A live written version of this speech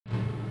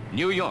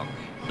New York.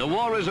 The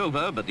war is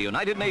over, but the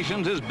United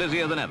Nations is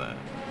busier than ever.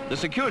 The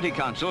Security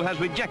Council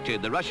has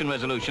rejected the Russian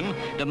resolution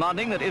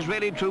demanding that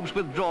Israeli troops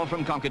withdraw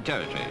from conquered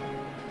territory.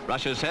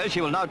 Russia says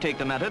she will now take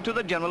the matter to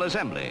the General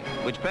Assembly,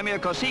 which Premier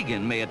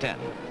Kosygin may attend.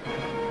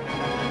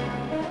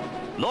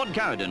 Lord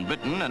Caradon,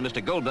 Britain, and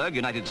Mr. Goldberg,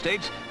 United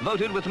States,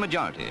 voted with the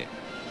majority.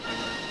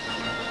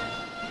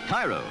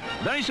 Cairo.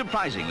 Very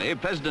surprisingly,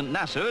 President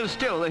Nasser is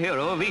still the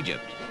hero of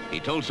Egypt. He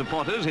told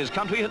supporters his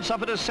country had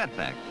suffered a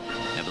setback.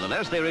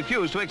 Nevertheless, they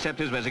refused to accept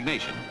his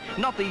resignation,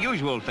 not the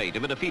usual fate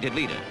of a defeated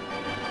leader.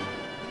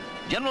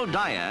 General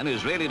Dayan,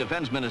 Israeli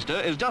defense minister,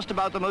 is just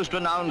about the most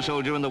renowned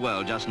soldier in the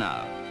world just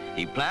now.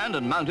 He planned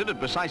and mounted at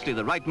precisely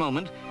the right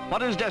moment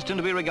what is destined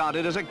to be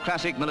regarded as a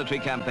classic military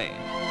campaign.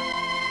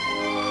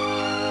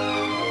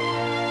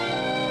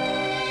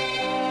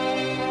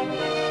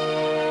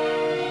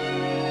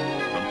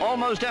 From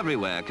almost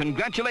everywhere,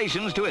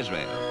 congratulations to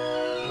Israel.